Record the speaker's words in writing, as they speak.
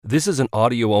This is an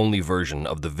audio-only version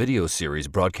of the video series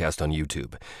broadcast on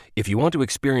YouTube. If you want to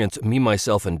experience Me,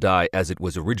 Myself, and Die as it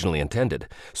was originally intended,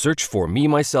 search for Me,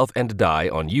 Myself, and Die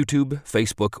on YouTube,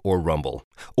 Facebook, or Rumble.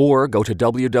 Or go to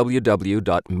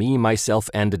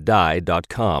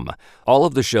www.memyselfanddie.com. All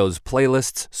of the show's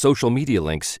playlists, social media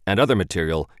links, and other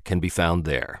material can be found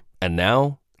there. And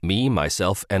now, Me,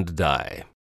 Myself, and Die.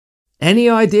 Any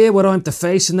idea what I'm to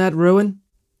face in that ruin?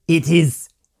 It is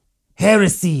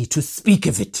heresy to speak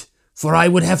of it, for I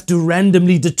would have to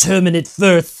randomly determine it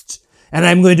first, and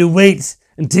I'm going to wait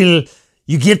until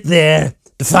you get there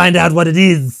to find out what it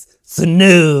is. So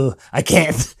no, I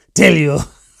can't tell you.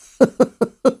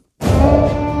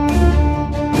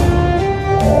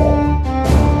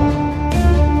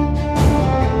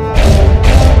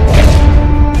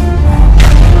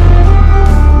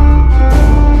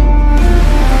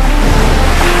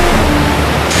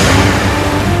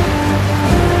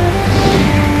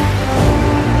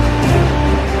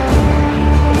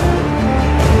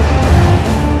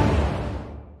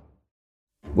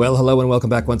 Well, hello and welcome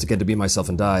back once again to Be Myself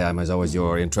and Die. I'm, as always,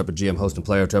 your intrepid GM, host, and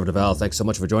player, Trevor Duval. Thanks so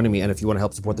much for joining me, and if you want to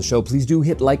help support the show, please do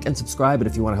hit like and subscribe, and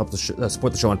if you want to help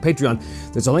support the show on Patreon,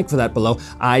 there's a link for that below.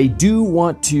 I do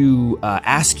want to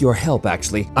ask your help,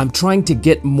 actually. I'm trying to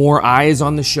get more eyes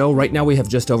on the show. Right now we have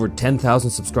just over 10,000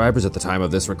 subscribers at the time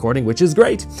of this recording, which is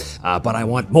great, but I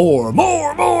want more.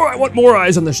 I want more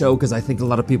eyes on the show, because I think a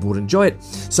lot of people would enjoy it.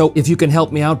 So if you can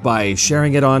help me out by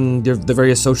sharing it on the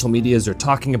various social medias, or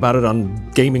talking about it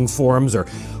on gaming forums, or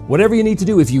whatever you need to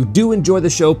do. If you do enjoy the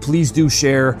show, please do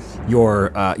share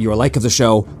your like of the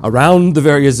show around the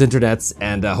various internets,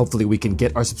 and hopefully we can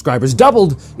get our subscribers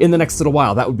doubled in the next little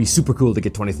while. That would be super cool to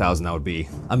get 20,000. That would be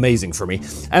amazing for me.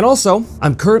 And also,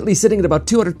 I'm currently sitting at about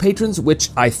 200 patrons, which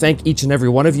I thank each and every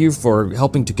one of you for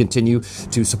helping to continue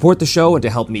to support the show and to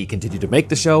help me continue to make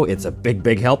the show. It's a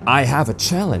big help. I have a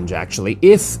challenge, actually.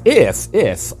 If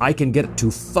I can get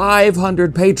to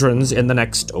 500 patrons in the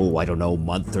next,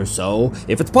 month or so,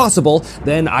 if it's possible,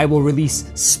 then I will release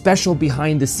special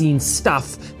behind-the-scenes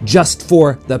stuff just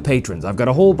for the patrons. I've got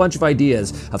a whole bunch of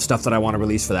ideas of stuff that I want to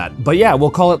release for that. But yeah,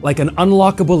 we'll call it like an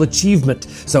unlockable achievement.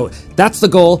 So that's the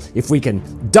goal. If we can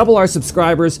double our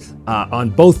subscribers on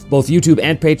both YouTube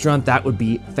and Patreon, that would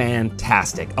be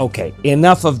fantastic. Okay,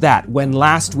 enough of that. When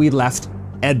last we left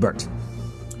Edbert,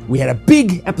 we had a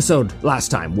big episode last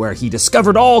time where he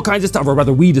discovered all kinds of stuff, or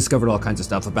rather we discovered all kinds of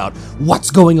stuff about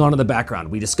what's going on in the background.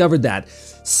 We discovered that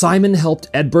Simon helped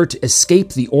Edbert escape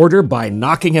the Order by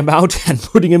knocking him out and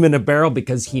putting him in a barrel,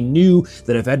 because he knew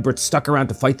that if Edbert stuck around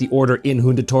to fight the Order in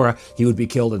Hundatora, he would be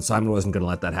killed, and Simon wasn't going to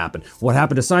let that happen. What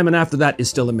happened to Simon after that is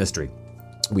still a mystery.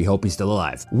 We hope he's still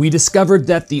alive. We discovered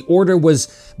that the Order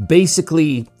was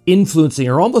basically influencing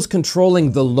or almost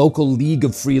controlling the local League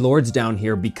of Free Lords down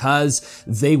here, because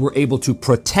they were able to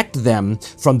protect them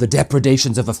from the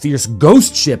depredations of a fierce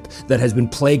ghost ship that has been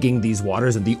plaguing these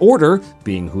waters. And the Order,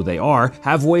 being who they are,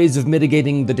 have ways of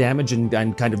mitigating the damage and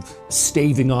kind of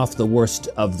staving off the worst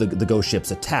of the ghost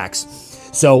ship's attacks.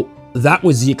 So that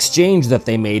was the exchange that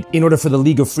they made in order for the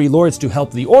League of Free Lords to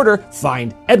help the Order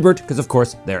find Edbert, because of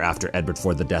course they're after Edbert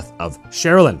for the death of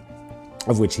Sherilyn,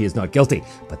 of which he is not guilty,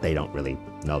 but they don't really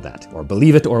know that, or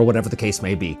believe it, or whatever the case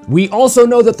may be. We also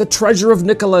know that the treasure of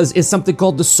Nicola's is something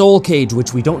called the Soul Cage,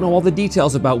 which we don't know all the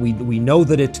details about. We know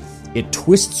that it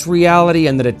twists reality,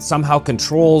 and that it somehow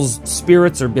controls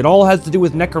spirits, or it all has to do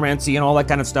with necromancy and all that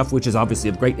kind of stuff, which is obviously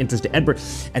of great interest to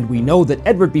Edbert. And we know that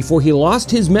Edbert, before he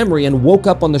lost his memory and woke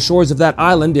up on the shores of that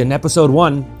island in episode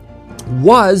 1,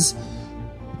 was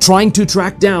trying to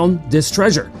track down this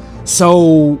treasure.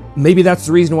 So maybe that's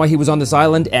the reason why he was on this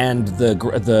island, and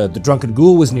the drunken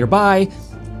ghoul was nearby.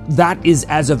 That is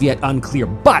as of yet unclear.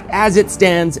 But as it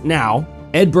stands now,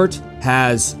 Edbert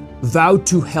has vowed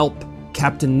to help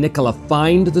Captain Nicola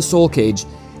find the Soul Cage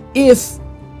if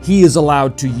he is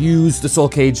allowed to use the Soul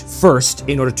Cage first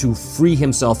in order to free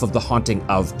himself of the haunting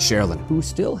of Sherilyn, who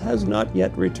still has not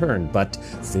yet returned. But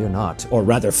fear not, or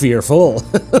rather fearful,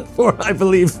 for I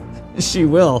believe she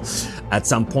will at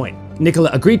some point. Nicola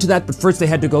agreed to that, but first they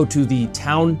had to go to the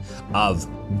town of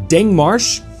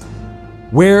Dengmarsh,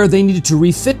 where they needed to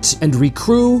refit and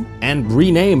recrew and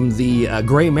rename the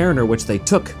Grey Mariner, which they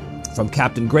took from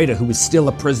Captain Greta, who was still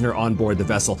a prisoner on board the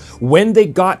vessel. When they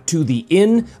got to the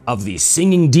Inn of the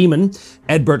Singing Demon,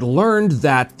 Edbert learned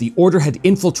that the Order had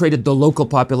infiltrated the local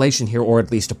population here, or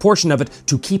at least a portion of it,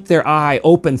 to keep their eye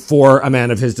open for a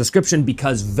man of his description,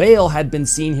 because Vale had been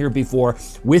seen here before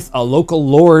with a local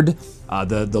lord,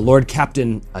 the Lord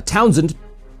Captain Townsend,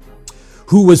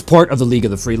 who was part of the League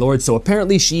of the Free Lords. So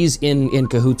apparently she's in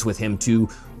cahoots with him to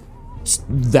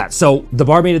that. So the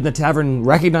barmaid in the tavern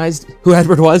recognized who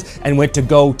Edward was and went to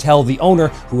go tell the owner,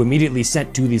 who immediately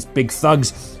sent two of these big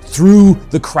thugs through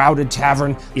the crowded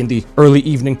tavern in the early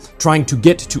evening, trying to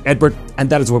get to Edward, and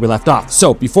that is where we left off.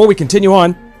 So before we continue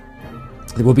on,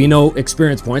 there will be no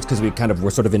experience points because we're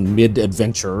sort of in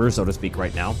mid-adventure, so to speak,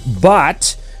 right now.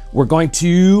 But we're going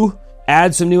to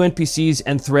add some new NPCs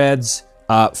and threads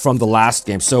from the last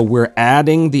game. So we're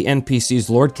adding the NPCs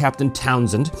Lord Captain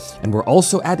Townsend, and we're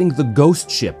also adding the ghost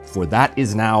ship, for that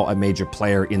is now a major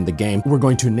player in the game. We're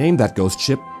going to name that ghost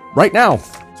ship right now.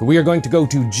 So we are going to go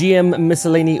to GM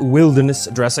Miscellany Wilderness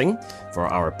Dressing for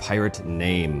our pirate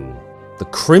name. The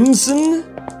Crimson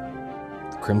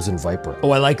Viper.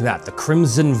 Oh, I like that. The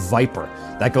Crimson Viper.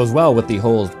 That goes well with the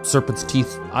whole Serpent's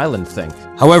Teeth Island thing.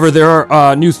 However, there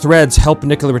are new threads. Help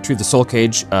Nicola retrieve the soul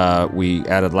cage we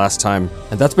added last time.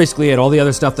 And that's basically it. All the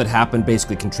other stuff that happened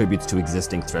basically contributes to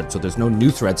existing threads. So there's no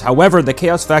new threads. However, the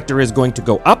chaos factor is going to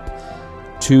go up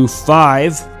to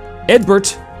 5.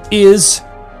 Edbert is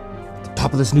at the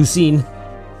top of this new scene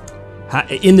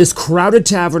in this crowded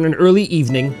tavern in early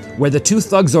evening where the two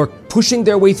thugs are pushing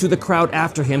their way through the crowd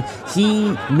after him.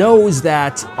 He knows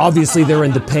that obviously they're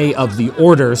in the pay of the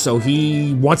order, so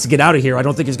he wants to get out of here. I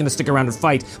don't think he's going to stick around and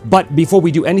fight. But before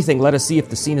we do anything, let us see if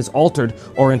the scene is altered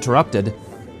or interrupted.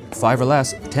 5 or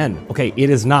less, 10. Okay, it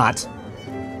is not.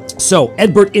 So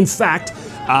Edbert, in fact,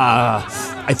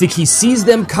 I think he sees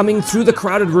them coming through the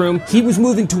crowded room. He was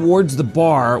moving towards the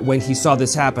bar when he saw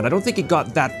this happen. I don't think it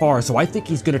got that far, so I think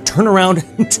he's going to turn around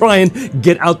and try and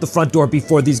get out the front door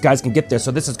before these guys can get there.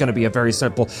 So this is going to be a very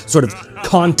simple sort of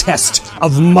contest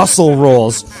of muscle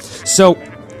rolls. So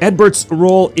Edbert's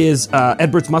roll is,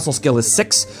 Edbert's muscle skill is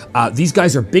 6. These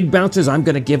guys are big bouncers. I'm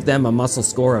going to give them a muscle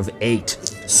score of 8.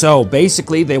 So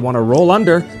basically they want to roll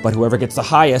under, but whoever gets the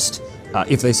highest,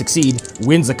 if they succeed,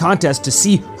 wins the contest to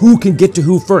see who can get to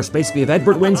who first. Basically, if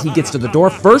Edbert wins, he gets to the door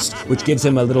first, which gives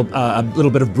him a little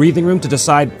bit of breathing room to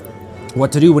decide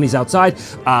what to do when he's outside.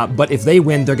 But if they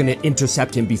win, they're going to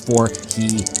intercept him before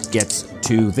he gets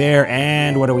to there.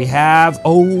 And what do we have?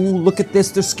 Oh, look at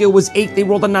this. Their skill was 8. They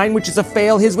rolled a 9, which is a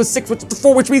fail. His was 6, which is a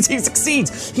 4, which means he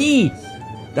succeeds.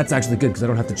 That's actually good because I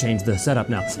don't have to change the setup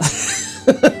now.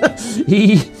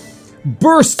 He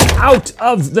bursts out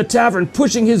of the tavern,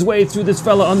 pushing his way through this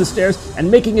fella on the stairs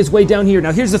and making his way down here.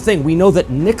 Now, here's the thing. We know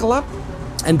that Nicola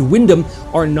and Wyndham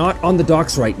are not on the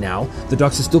docks right now. The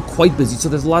docks are still quite busy, so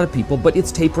there's a lot of people, but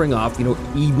it's tapering off. You know,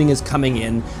 evening is coming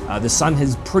in. The sun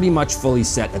has pretty much fully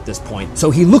set at this point. So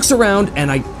he looks around,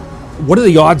 and what are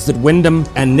the odds that Wyndham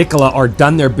and Nicola are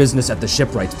done their business at the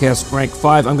shipwrights? Chaos rank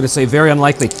 5, I'm going to say very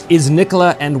unlikely. Is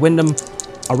Nicola and Wyndham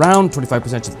around?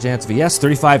 25% chance of a yes,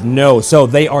 35 no. So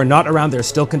they are not around. They're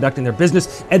still conducting their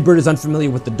business. Edbert is unfamiliar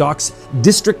with the docks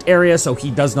district area, so he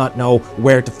does not know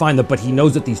where to find them, but he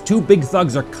knows that these two big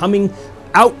thugs are coming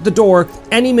out the door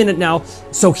any minute now,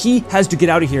 so he has to get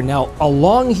out of here. Now,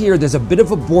 along here, there's a bit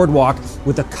of a boardwalk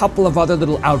with a couple of other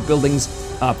little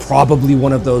outbuildings, probably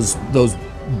one of those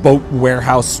boat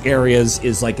warehouse areas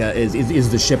is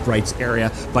the shipwrights area,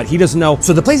 but he doesn't know.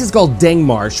 So the place is called Dang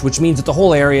Marsh, which means that the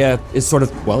whole area is sort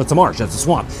of, well, it's a marsh, it's a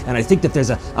swamp. And I think that there's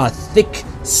a thick,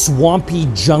 swampy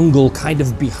jungle kind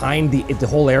of behind the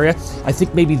whole area. I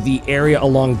think maybe the area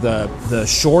along the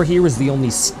shore here is the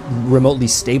only remotely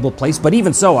stable place. But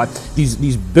even so,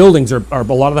 these buildings are a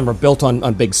lot of them are built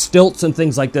on big stilts and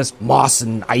things like this, moss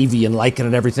and ivy and lichen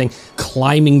and everything,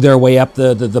 climbing their way up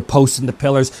the posts and the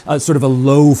pillars. Sort of a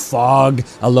low fog,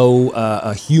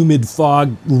 a humid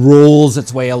fog rolls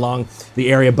its way along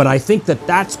the area. But I think that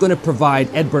that's going to provide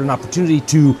Edbert an opportunity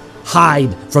to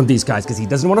hide from these guys because he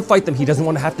doesn't want to fight them. He doesn't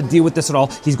want to have to deal with this at all.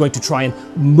 He's going to try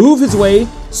and move his way,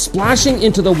 splashing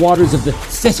into the waters of the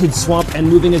fetid swamp and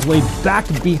moving his way back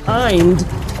behind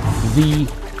the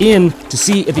inn to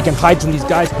see if he can hide from these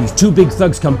guys. These two big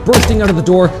thugs come bursting out of the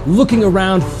door, looking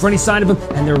around for any sign of him,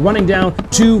 and they're running down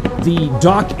to the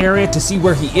dock area to see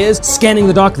where he is. Scanning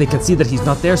the dock, they can see that he's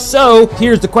not there. So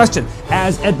here's the question.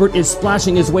 As Edbert is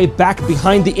splashing his way back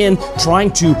behind the inn,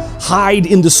 trying to hide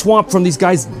in the swamp from these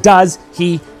guys, does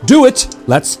he do it?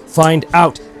 Let's find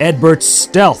out. Edbert's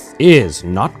stealth is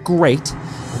not great.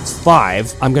 It's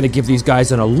 5. I'm going to give these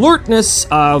guys an alertness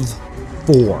of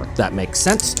 4. That makes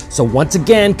sense. So once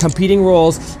again, competing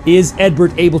rolls. Is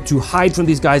Edbert able to hide from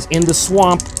these guys in the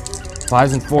swamp?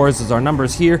 5s and 4s is our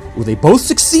numbers here. Well, they both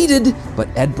succeeded, but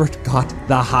Edbert got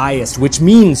the highest, which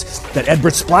means that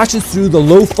Edbert splashes through the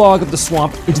low fog of the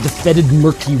swamp into the fetid,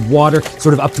 murky water,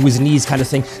 sort of up to his knees kind of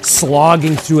thing,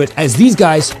 slogging through it as these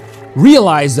guys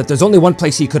realize that there's only one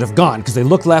place he could have gone, because they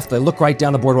look left, they look right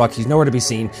down the boardwalk, he's nowhere to be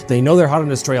seen. They know they're hot on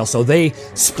his trail, so they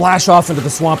splash off into the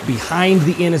swamp behind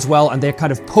the inn as well, and they're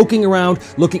kind of poking around,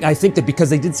 looking. I think that because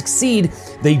they did succeed,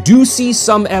 they do see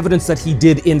some evidence that he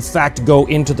did in fact go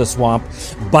into the swamp,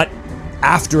 but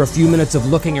after a few minutes of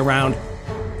looking around,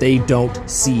 they don't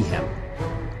see him.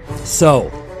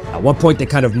 So, at one point they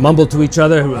kind of mumble to each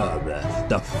other,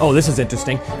 oh, this is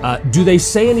interesting. Do they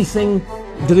say anything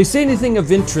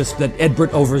of interest that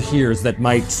Edbert overhears that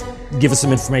might give us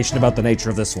some information about the nature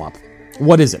of this swamp?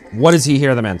 What is it? What does he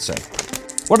hear the men say?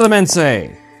 What do the men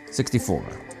say? 64.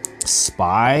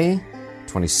 Spy?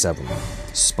 27.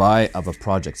 Spy of a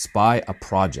project. Spy a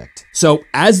project. So,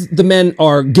 as the men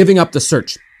are giving up the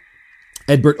search,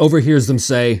 Edbert overhears them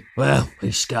say, "Well,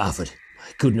 he scarfed.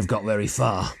 I couldn't have got very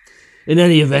far. In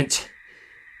any event,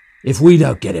 if we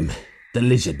don't get him, the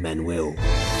lizard men will."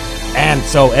 And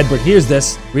so Edbert hears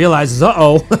this, realizes,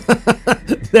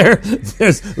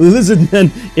 there's lizard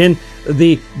men in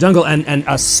the jungle, and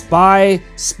a spy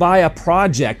a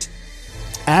project.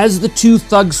 As the two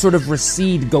thugs sort of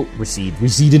recede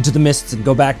into the mists and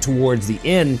go back towards the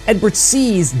inn, Edbert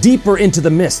sees deeper into the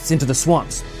mists, into the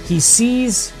swamps. He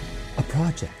sees a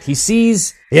project. He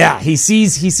sees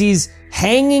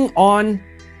hanging on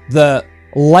the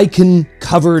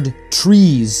lichen-covered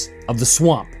trees of the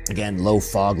swamp. Again, low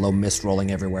fog, low mist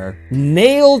rolling everywhere.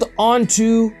 Nailed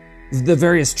onto the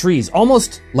various trees,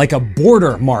 almost like a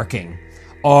border marking,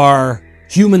 are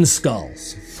human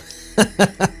skulls.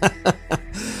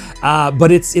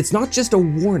 But it's not just a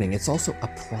warning, it's also a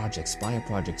project, spy a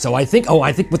project. So I think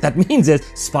what that means is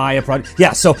spy a project.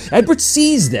 Yeah, so Edbert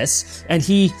sees this, and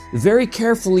he very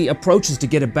carefully approaches to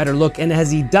get a better look, and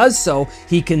as he does so,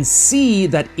 he can see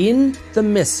that in the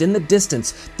mist, in the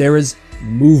distance, there is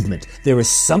movement. There is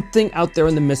something out there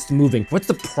in the mist moving. What's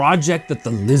the project that the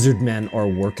lizard men are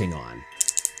working on?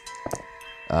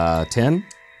 10.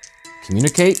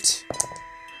 Communicate.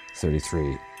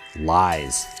 33.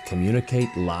 Lies.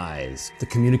 Communicate lies. The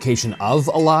communication of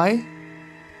a lie?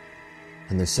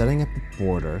 And they're setting up a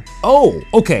border. Oh,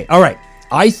 okay, all right.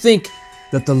 I think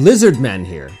that the lizard men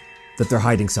here, that they're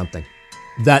hiding something.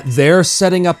 That they're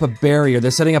setting up a barrier,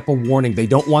 they're setting up a warning. They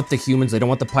don't want the humans, they don't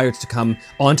want the pirates to come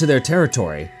onto their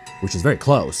territory, which is very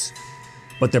close.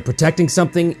 But they're protecting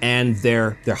something, and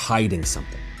they're hiding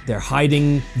something. They're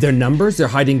hiding their numbers, they're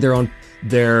hiding their own,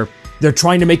 they're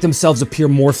trying to make themselves appear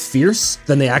more fierce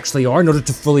than they actually are in order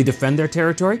to fully defend their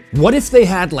territory. What if they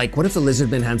had what if the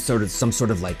lizardmen had some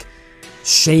sort of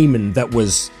shaman that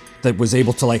was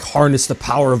able to harness the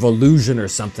power of illusion or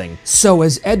something? So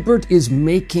as Edbert is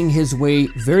making his way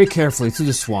very carefully through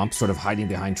the swamp, sort of hiding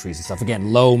behind trees and stuff,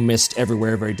 again, low mist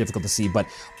everywhere, very difficult to see, but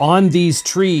on these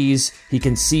trees, he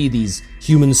can see these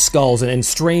human skulls and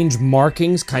strange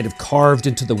markings kind of carved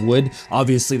into the wood.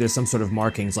 Obviously, there's some sort of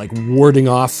markings like warding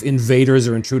off invaders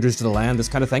or intruders to the land, this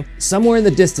kind of thing. Somewhere in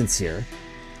the distance here,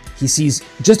 he sees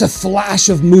just a flash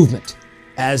of movement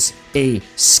as a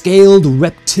scaled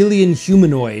reptilian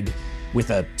humanoid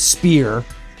with a spear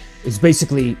is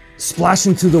basically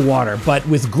splashing through the water, but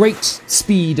with great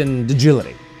speed and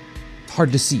agility.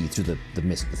 Hard to see through the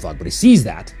mist, the fog, but he sees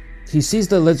that. He sees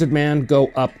the lizard man go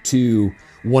up to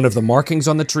one of the markings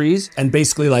on the trees and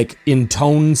basically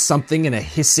intone something in a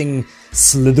hissing,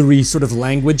 slithery sort of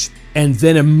language. And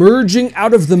then emerging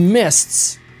out of the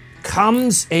mists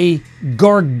comes a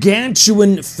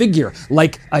gargantuan figure,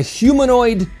 like a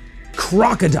humanoid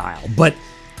crocodile, but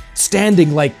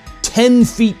standing 10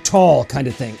 feet tall kind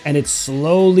of thing, and it's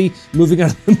slowly moving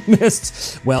out of the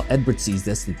mists. Well, Edbert sees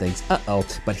this and thinks, uh-oh,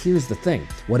 but here's the thing.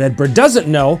 What Edbert doesn't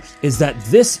know is that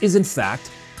this is in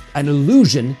fact an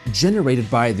illusion generated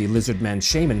by the lizardman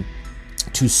shaman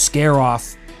to scare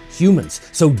off humans.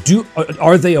 So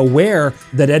are they aware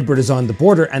that Edbert is on the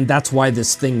border, and that's why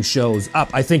this thing shows up?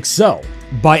 I think so.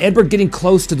 By Edbert getting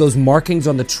close to those markings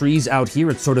on the trees out here,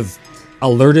 it sort of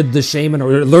alerted the shaman,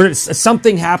 or alerted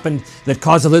something happened that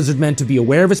caused the lizardman to be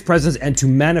aware of his presence and to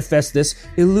manifest this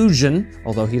illusion,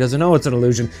 although he doesn't know it's an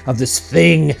illusion, of this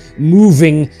thing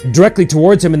moving directly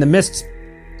towards him in the mists.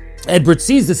 Edbert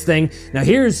sees this thing. Now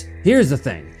here's the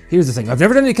thing. Here's the thing. I've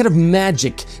never done any kind of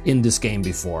magic in this game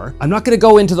before. I'm not going to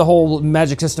go into the whole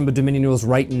magic system of Dominion rules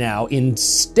right now.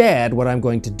 Instead, what I'm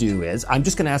going to do is I'm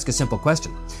just going to ask a simple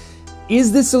question.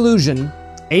 Is this illusion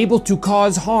able to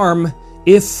cause harm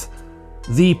if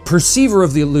the perceiver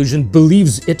of the illusion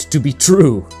believes it to be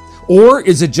true? Or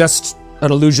is it just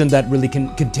an illusion that really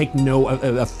can take no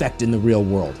effect in the real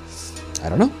world? I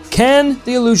don't know. Can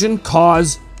the illusion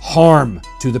cause harm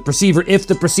to the perceiver if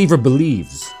the perceiver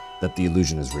believes that the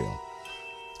illusion is real?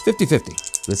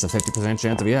 50-50. This is a 50%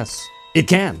 chance of yes. It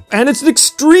can. And it's an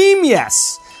extreme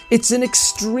yes. It's an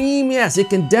extreme yes. It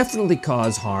can definitely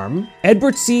cause harm.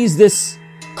 Edbert sees this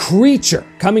creature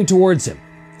coming towards him.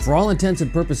 For all intents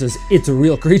and purposes, it's a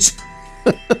real creature.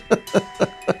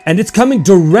 And it's coming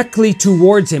directly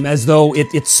towards him as though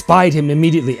it spied him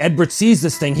immediately. Edbert sees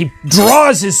this thing. He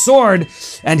draws his sword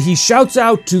and he shouts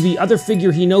out to the other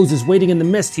figure he knows is waiting in the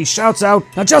mist. He shouts out,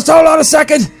 "Now just hold on a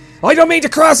second. I don't mean to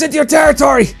cross into your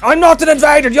territory. I'm not an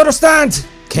invader, do you understand?"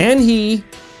 Can he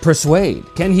persuade?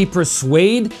 Can he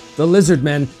persuade the lizard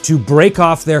men to break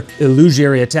off their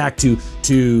illusory attack,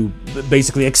 to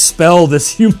basically expel this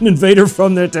human invader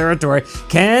from their territory?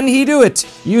 Can he do it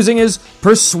using his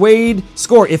persuade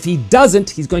score? If he doesn't,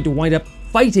 he's going to wind up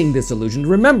fighting this illusion.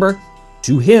 Remember,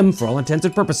 to him, for all intents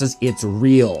and purposes, it's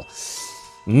real.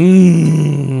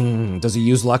 Does he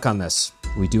use luck on this?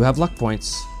 We do have luck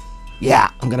points. Yeah,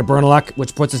 I'm gonna burn a luck,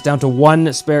 which puts us down to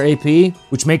 1 spare AP,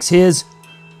 which makes his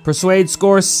persuade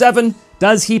score 7.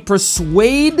 Does he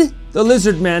persuade the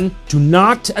lizard men to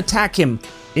not attack him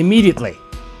immediately?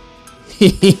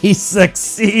 He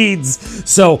succeeds.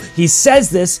 So he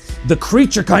says this, the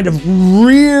creature kind of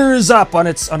rears up on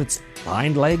its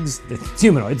hind legs. It's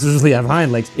humanoids usually have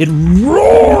hind legs. It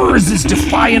roars this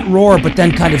defiant roar, but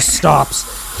then kind of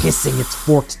stops, hissing its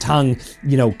forked tongue,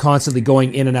 constantly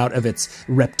going in and out of its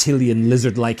reptilian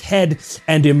lizard-like head.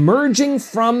 And emerging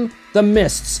from the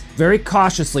mists, very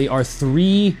cautiously, are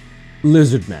 3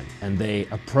 lizard men. And they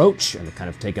approach and they kind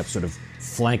of take up sort of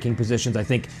flanking positions. I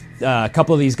think a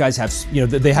couple of these guys have,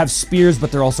 they have spears,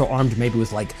 but they're also armed maybe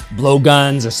with like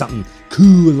blowguns or something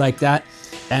cool like that.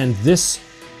 And this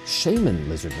shaman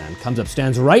lizard man comes up,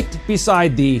 stands right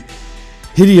beside the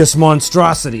hideous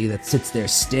monstrosity that sits there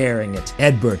staring at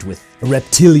Edbert with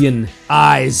reptilian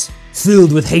eyes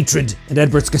filled with hatred. And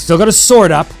Edbert's still got his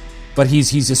sword up, but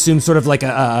he's assumed sort of like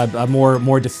a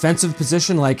more defensive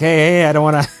position, like, hey, I don't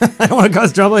want to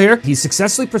cause trouble here. He's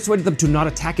successfully persuaded them to not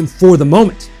attack him for the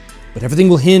moment, but everything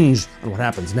will hinge on what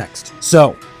happens next.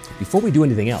 So, before we do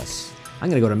anything else, I'm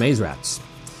going to go to Maze Rats.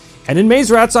 And in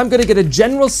Maze Rats, I'm going to get a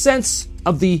general sense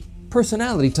of the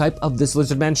personality type of this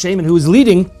lizard man shaman who is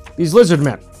leading these lizard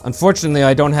men. Unfortunately,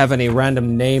 I don't have any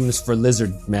random names for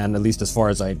lizard men, at least as far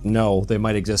as I know. They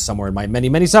might exist somewhere in my many,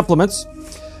 many supplements.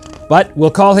 But we'll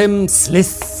call him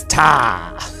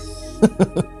Slista.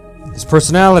 His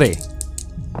personality: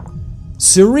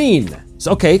 serene.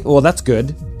 So, okay, well, that's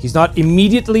good. He's not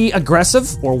immediately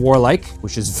aggressive or warlike,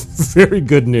 which is very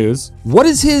good news. What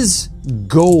is his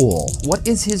goal?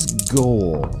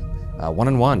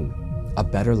 1-1. A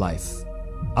better life.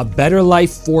 A better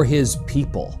life for his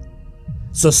people.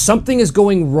 So something is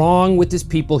going wrong with his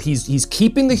people. He's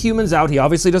keeping the humans out. He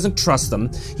obviously doesn't trust them.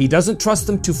 He doesn't trust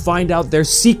them to find out their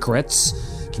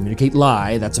secrets. Communicate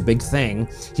lie, that's a big thing.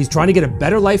 He's trying to get a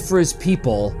better life for his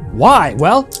people. Why?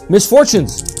 Well,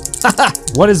 misfortunes.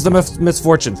 What is the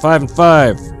misfortune? 5 and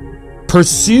 5.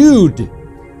 Pursued.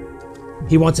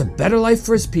 He wants a better life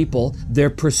for his people. They're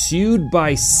pursued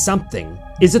by something.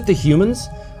 Is it the humans?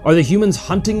 Are the humans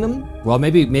hunting them? Well,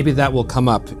 maybe that will come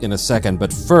up in a second,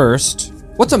 but first,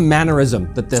 what's a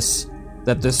mannerism that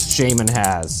this shaman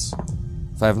has?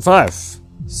 5 and 5.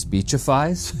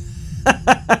 Speechifies?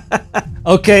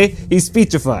 Okay, he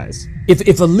speechifies.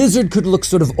 If a lizard could look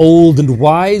sort of old and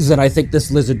wise, then I think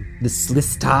this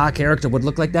Slista character would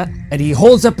look like that. And he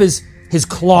holds up his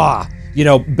claw,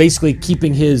 basically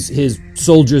keeping his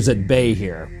soldiers at bay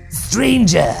here.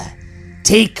 Stranger,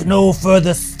 take no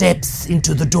further steps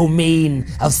into the domain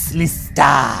of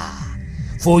Slista,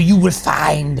 for you will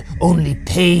find only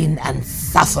pain and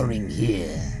suffering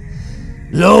here.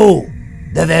 Lo,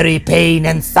 the very pain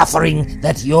and suffering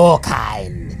that your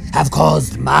kind have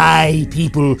caused my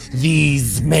people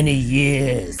these many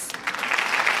years.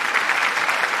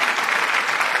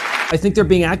 I think they're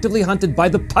being actively hunted by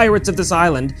the pirates of this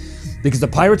island because the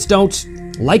pirates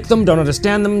don't like them, don't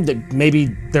understand them. Maybe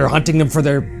they're hunting them for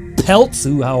their pelts.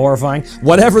 Ooh, how horrifying.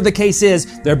 Whatever the case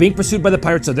is, they're being pursued by the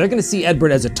pirates, so they're going to see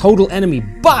Edbert as a total enemy,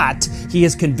 but he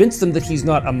has convinced them that he's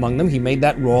not among them. He made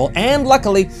that roll, and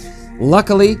luckily,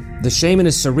 the shaman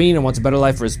is serene and wants a better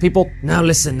life for his people. Now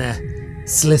listen,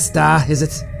 Slista, is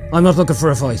it? I'm not looking for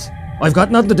a fight. I've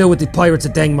got nothing to do with the pirates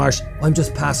at Dengmarsh. I'm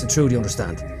just passing through, do you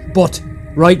understand? But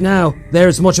right now, they're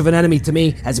as much of an enemy to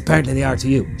me as apparently they are to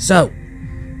you. So,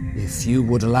 if you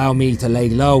would allow me to lay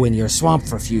low in your swamp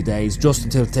for a few days, just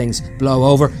until things blow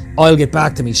over, I'll get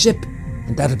back to me ship,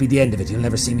 and that'll be the end of it. You'll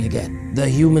never see me again. The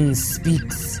human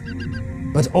speaks,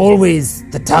 but always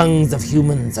the tongues of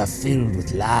humans are filled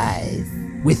with lies,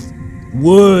 with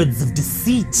words of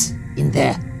deceit in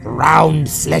their round,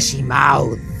 fleshy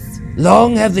mouths.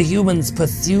 Long have the humans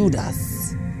pursued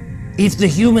us, If the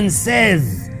human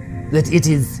says that it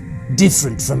is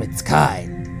different from its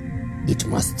kind, it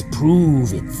must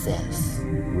prove itself.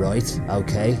 Right,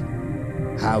 okay.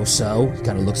 How so? He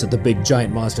kind of looks at the big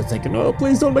giant monster thinking, oh,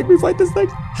 please don't make me fight this thing.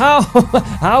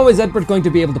 How is Edbert going to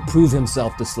be able to prove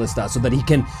himself to Slista so that he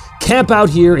can camp out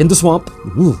here in the swamp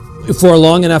for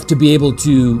long enough to be able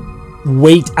to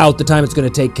wait out the time it's going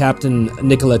to take Captain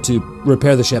Nicola to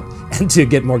repair the ship and to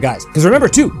get more guys? Because remember,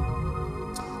 too,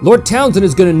 Lord Townsend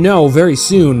is going to know very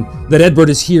soon that Edbert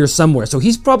is here somewhere, so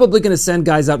he's probably going to send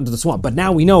guys out into the swamp. But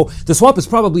now we know the swamp is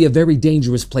probably a very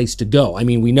dangerous place to go. I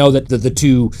mean, we know that the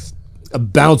two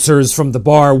bouncers from the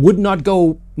bar would not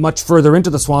go much further into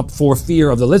the swamp for fear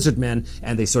of the lizard men,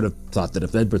 and they sort of thought that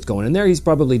if Edbert's going in there, he's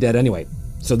probably dead anyway.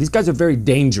 So these guys are very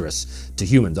dangerous to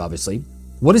humans, obviously.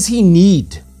 What does he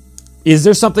need? Is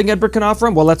there something Edbert can offer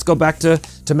him? Well, let's go back to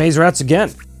Maze Rats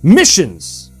again.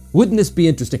 Missions! Wouldn't this be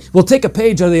interesting? We'll take a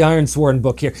page out of the Ironsworn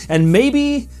book here, and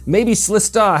maybe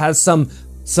Slista has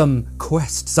some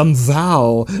quest, some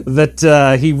vow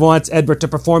that he wants Edbert to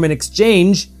perform in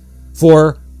exchange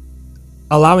for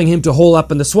allowing him to hole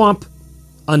up in the swamp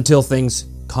until things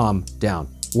calm down.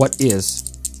 What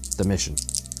is the mission?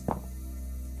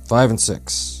 5 and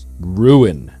 6.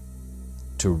 Ruin.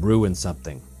 To ruin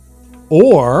something.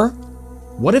 Or,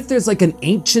 what if there's like an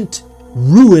ancient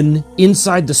ruin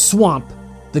inside the swamp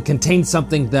that contains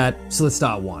something that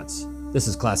Slista wants? This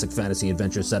is classic fantasy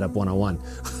adventure setup 101.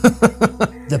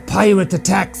 The pirate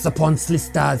attacks upon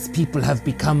Slista's people have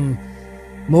become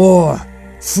more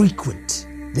frequent.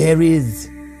 There is,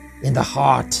 in the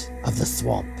heart of the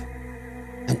swamp,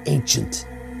 an ancient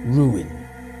ruin,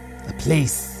 a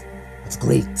place of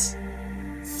great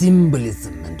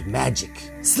symbolism and magic.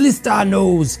 Slista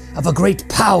knows of a great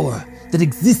power that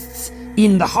exists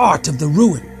in the heart of the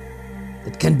ruin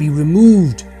that can be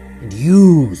removed and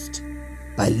used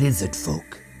by lizard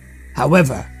folk.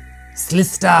 However,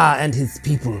 Slista and his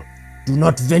people do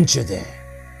not venture there,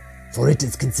 for it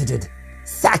is considered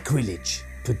sacrilege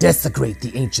to desecrate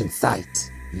the ancient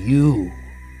site. You,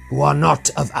 who are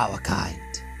not of our kind,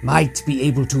 might be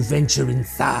able to venture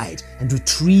inside and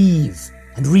retrieve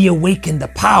and reawaken the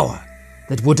power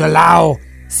that would allow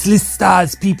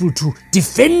Slista's people to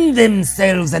defend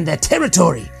themselves and their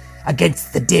territory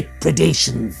against the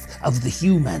depredations of the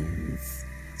humans.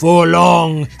 For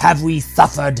long have we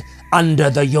suffered under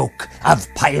the yoke of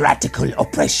piratical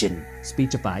oppression.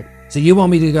 Speechified. So you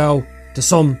want me to go to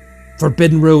some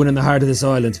forbidden ruin in the heart of this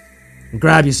island and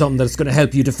grab you something that's going to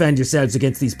help you defend yourselves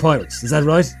against these pirates, is that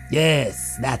right?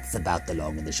 Yes, that's about the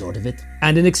long and the short of it.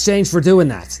 And in exchange for doing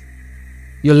that,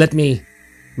 you'll let me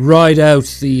ride out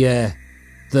the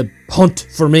hunt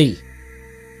for me,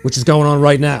 which is going on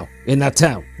right now in that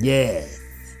town. Yes.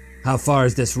 How far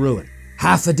is this ruin?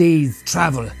 Half a day's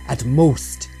travel at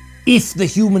most. If the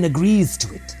human agrees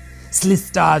to it,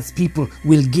 Slista's people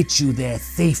will get you there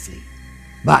safely.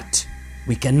 But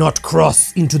we cannot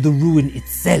cross into the ruin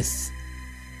itself,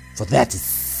 for that is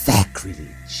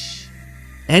sacrilege.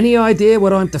 Any idea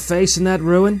what I'm to face in that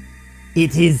ruin?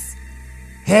 It is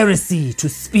heresy to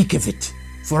speak of it,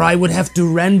 for I would have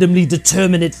to randomly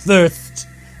determine it first,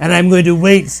 and I'm going to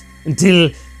wait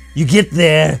until you get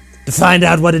there to find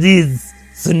out what it is.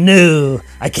 So no,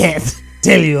 I can't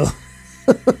tell you.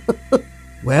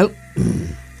 Well,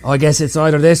 I guess it's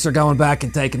either this or going back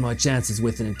and taking my chances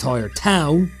with an entire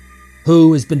town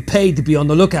who has been paid to be on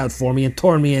the lookout for me and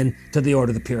turn me in to the Order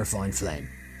of the Purifying Flame.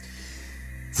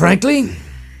 Frankly,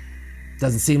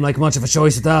 doesn't seem like much of a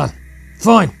choice at all.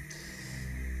 Fine.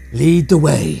 Lead the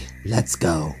way. Let's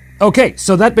go. Okay,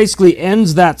 so that basically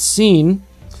ends that scene.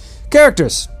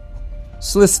 Characters.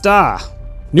 Slista.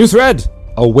 New thread.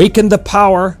 Awaken the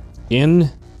power in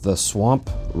the swamp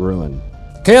ruin.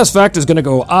 Chaos factor is going to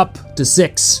go up to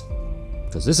 6,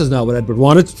 because this is not what Edbert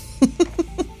wanted.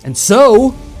 And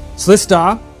so,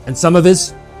 Slista and some of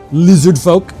his lizard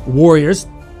folk warriors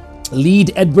lead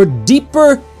Edbert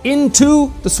deeper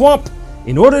into the swamp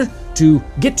in order to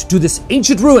get to this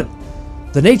ancient ruin,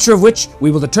 the nature of which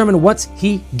we will determine once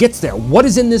he gets there. What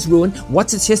is in this ruin?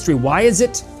 What's its history? Why is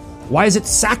it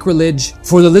sacrilege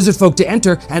for the lizard folk to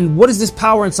enter? And what is this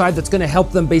power inside that's going to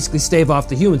help them basically stave off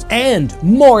the humans? And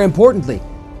more importantly,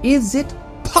 is it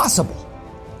possible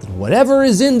that whatever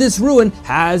is in this ruin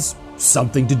has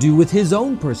something to do with his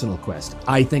own personal quest?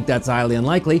 I think that's highly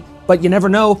unlikely, but you never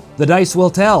know. The dice will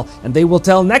tell, and they will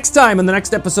tell next time in the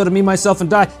next episode of Me, Myself, and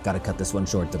Die. Gotta cut this one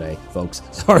short today, folks.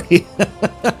 Sorry.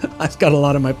 I've got a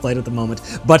lot on my plate at the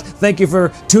moment. But thank you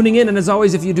for tuning in, and as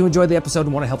always, if you do enjoy the episode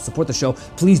and want to help support the show,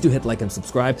 please do hit like and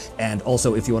subscribe. And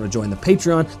also, if you want to join the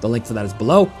Patreon, the link for that is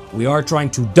below. We are trying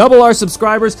to double our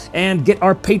subscribers and get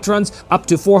our patrons up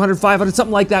to 400, 500,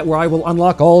 something like that, where I will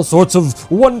unlock all sorts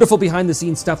of wonderful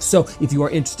behind-the-scenes stuff. So if you are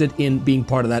interested in being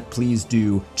part of that, please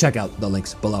do check out the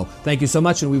links below. Thank you so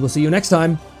much, and we will see you next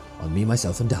time on Me,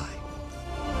 Myself, and Die.